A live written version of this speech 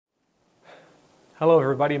Hello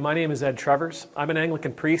everybody, my name is Ed Trevors. I'm an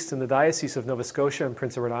Anglican priest in the Diocese of Nova Scotia and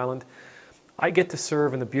Prince Edward Island. I get to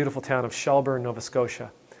serve in the beautiful town of Shelburne, Nova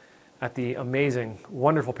Scotia at the amazing,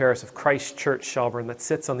 wonderful parish of Church Shelburne that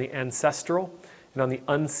sits on the ancestral and on the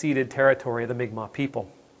unceded territory of the Mi'kmaq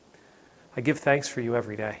people. I give thanks for you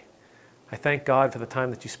every day. I thank God for the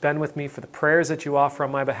time that you spend with me, for the prayers that you offer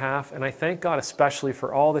on my behalf, and I thank God especially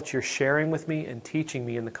for all that you're sharing with me and teaching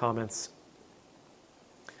me in the comments.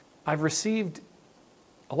 I've received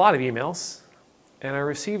a lot of emails, and I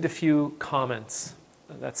received a few comments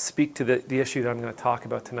that speak to the issue that I'm going to talk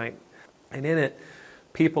about tonight. And in it,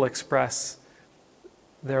 people express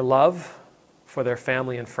their love for their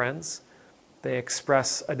family and friends. They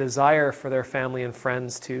express a desire for their family and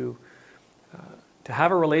friends to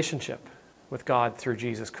have a relationship with God through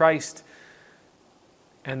Jesus Christ.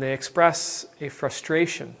 And they express a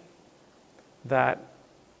frustration that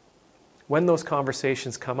when those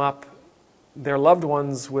conversations come up, their loved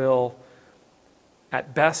ones will,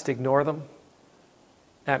 at best, ignore them,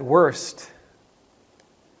 at worst,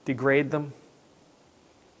 degrade them,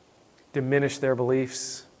 diminish their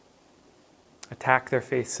beliefs, attack their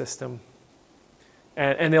faith system,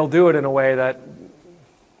 and they'll do it in a way that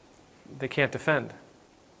they can't defend.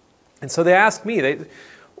 And so they ask me,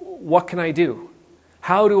 what can I do?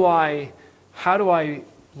 How do I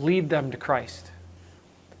lead them to Christ?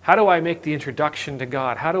 How do I make the introduction to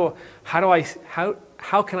God? How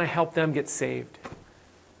can I help them get saved?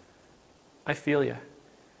 I feel you.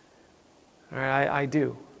 All right, I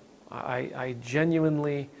do. I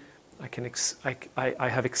genuinely, I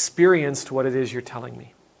have experienced what it is you're telling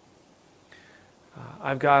me.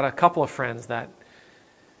 I've got a couple of friends that,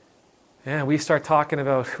 we start talking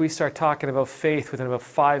about faith within about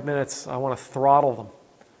 5 minutes. I want to throttle them.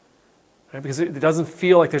 Right? Because it doesn't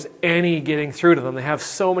feel like there's any getting through to them. They have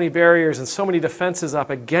so many barriers and so many defenses up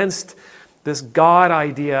against this God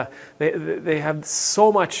idea. They have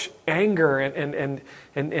so much anger and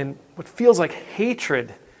what feels like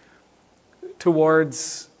hatred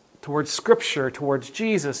towards Scripture, towards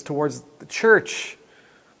Jesus, towards the church.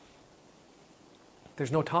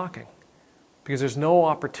 There's no talking because there's no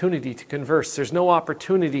opportunity to converse. There's no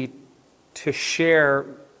opportunity to share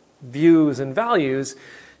views and values.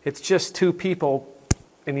 It's just two people,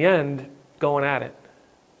 in the end, going at it.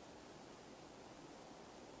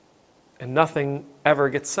 And nothing ever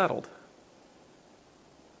gets settled.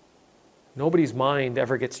 Nobody's mind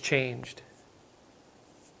ever gets changed.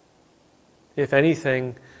 If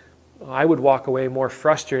anything, I would walk away more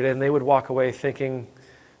frustrated, and they would walk away thinking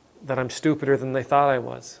that I'm stupider than they thought I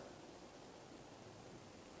was.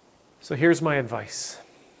 So here's my advice.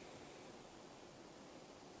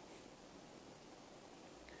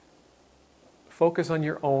 Focus on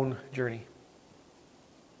your own journey.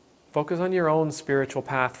 Focus on your own spiritual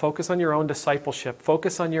path. Focus on your own discipleship.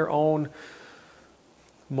 Focus on your own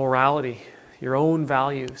morality, your own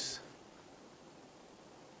values.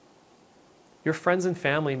 Your friends and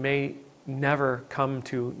family may never come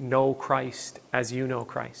to know Christ as you know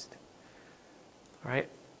Christ. All right?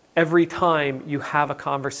 Every time you have a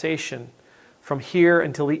conversation, from here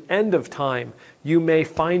until the end of time, you may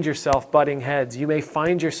find yourself butting heads. You may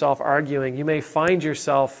find yourself arguing. You may find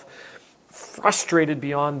yourself frustrated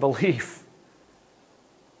beyond belief.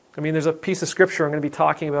 I mean, there's a piece of scripture I'm going to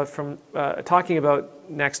be talking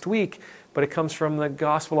about next week, but it comes from the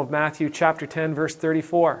Gospel of Matthew, chapter 10, verse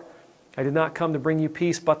 34. I did not come to bring you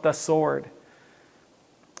peace, but the sword.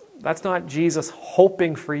 That's not Jesus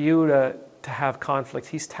hoping for you to have conflict.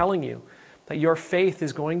 He's telling you that your faith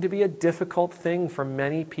is going to be a difficult thing for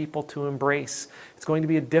many people to embrace. It's going to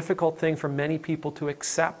be a difficult thing for many people to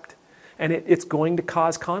accept. And it's going to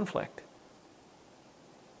cause conflict.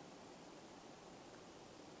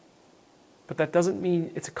 But that doesn't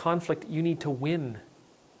mean it's a conflict you need to win,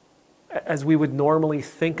 as we would normally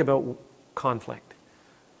think about conflict.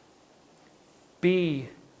 Be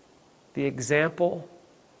the example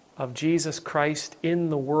of Jesus Christ in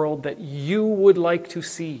the world that you would like to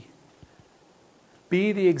see.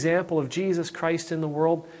 Be the example of Jesus Christ in the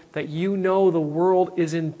world that you know the world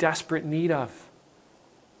is in desperate need of.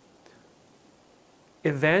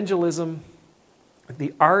 Evangelism,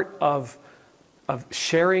 the art of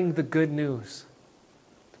sharing the good news.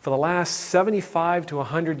 For the last 75 to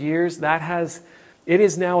 100 years, it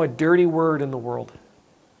is now a dirty word in the world.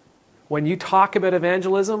 When you talk about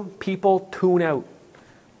evangelism, people tune out.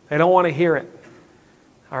 They don't want to hear it.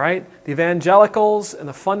 All right? The evangelicals and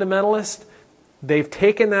the fundamentalists, they've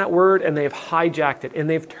taken that word and they've hijacked it and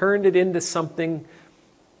they've turned it into something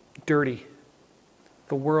dirty.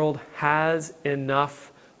 The world has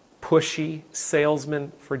enough pushy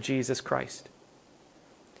salesmen for Jesus Christ.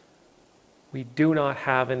 We do not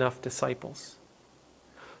have enough disciples.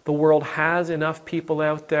 The world has enough people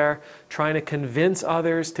out there trying to convince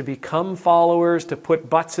others to become followers, to put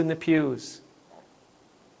butts in the pews.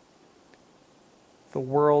 The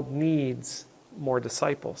world needs more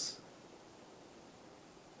disciples.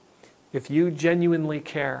 If you genuinely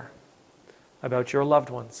care about your loved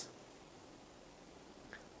ones,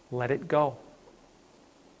 let it go.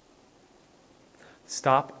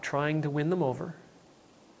 Stop trying to win them over,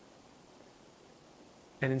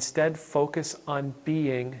 and instead focus on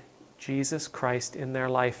being Jesus Christ in their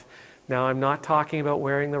life. Now, I'm not talking about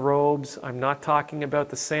wearing the robes. I'm not talking about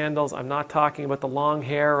the sandals. I'm not talking about the long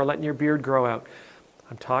hair or letting your beard grow out.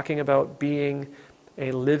 I'm talking about being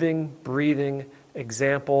a living, breathing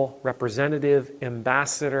example, representative,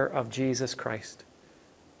 ambassador of Jesus Christ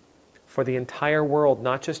for the entire world,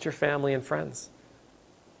 not just your family and friends,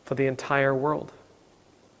 for the entire world.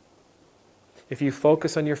 If you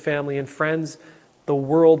focus on your family and friends, the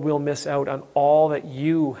world will miss out on all that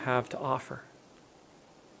you have to offer.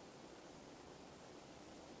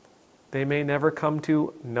 They may never come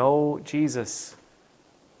to know Jesus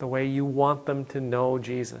the way you want them to know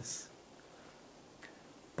Jesus.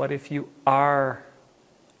 But if you are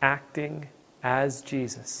acting as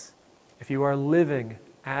Jesus, if you are living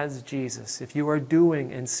as Jesus, if you are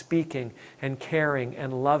doing and speaking and caring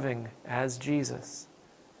and loving as Jesus,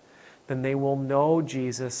 then they will know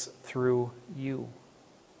Jesus through you.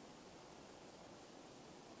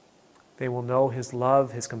 They will know His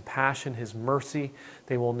love, His compassion, His mercy.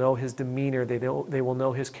 They will know His demeanor. They will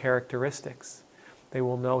know His characteristics. They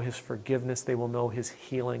will know His forgiveness. They will know His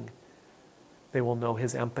healing. They will know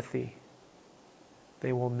His empathy.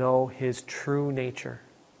 They will know His true nature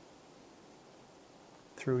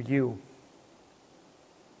through you.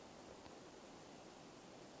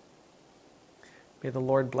 May the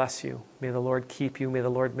Lord bless you. May the Lord keep you. May the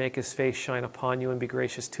Lord make His face shine upon you and be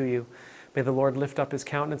gracious to you. May the Lord lift up His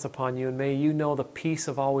countenance upon you, and may you know the peace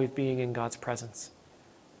of always being in God's presence.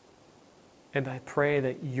 And I pray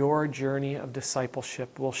that your journey of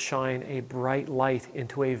discipleship will shine a bright light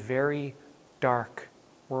into a very dark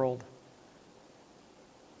world.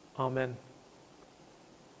 Amen.